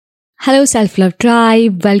Hello, Self Love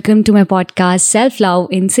Tribe. Welcome to my podcast, Self Love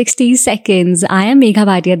in 60 Seconds. I am Megha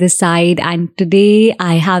Bhatia this side, and today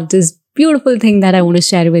I have this beautiful thing that I want to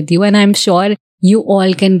share with you, and I'm sure you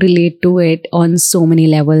all can relate to it on so many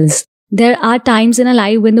levels. There are times in our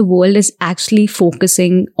life when the world is actually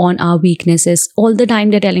focusing on our weaknesses. All the time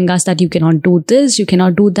they're telling us that you cannot do this, you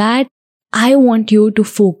cannot do that. I want you to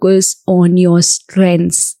focus on your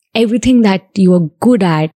strengths, everything that you are good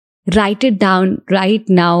at. Write it down right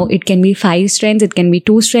now. It can be 5 strengths, it can be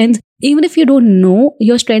 2 strengths. Even if you don't know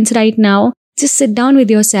your strengths right now, just sit down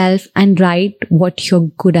with yourself and write what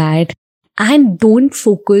you're good at. And don't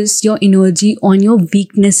focus your energy on your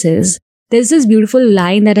weaknesses. There's this beautiful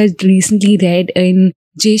line that I recently read in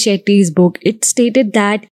Jay Shetty's book. It stated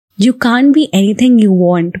that you can't be anything you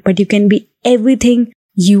want, but you can be everything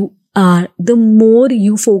you are. The more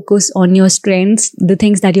you focus on your strengths, the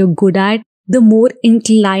things that you're good at, the more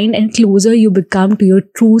inclined and closer you become to your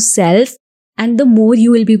true self, and the more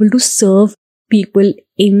you will be able to serve people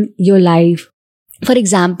in your life. For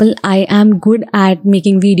example, I am good at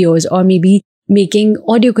making videos or maybe making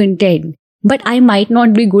audio content, but I might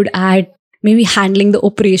not be good at maybe handling the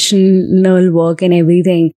operational work and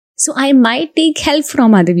everything. So I might take help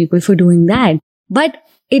from other people for doing that. But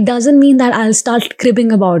it doesn't mean that I'll start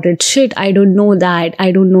cribbing about it. Shit, I don't know that.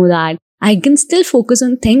 I can still focus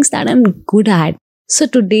on things that I'm good at. So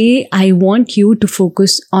today I want you to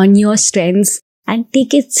focus on your strengths and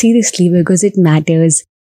take it seriously because it matters.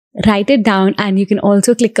 Write it down, and you can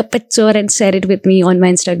also click a picture and share it with me on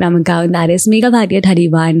my Instagram account, that is Megha Bhatia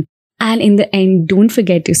 31. And in the end, don't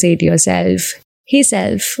forget to say to yourself, hey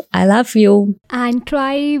self, I love you. And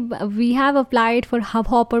Tribe, we have applied for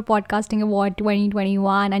Hubhopper Podcasting Award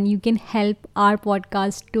 2021, and you can help our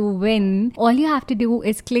podcast to win. All you have to do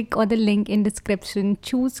is click on the link in description,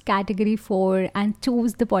 choose category 4 and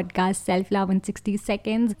choose the podcast Self Love in 60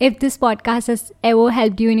 Seconds. If this podcast has ever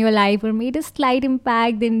helped you in your life or made a slight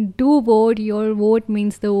impact, then do vote. Your vote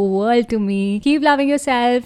means the world to me. Keep loving yourself.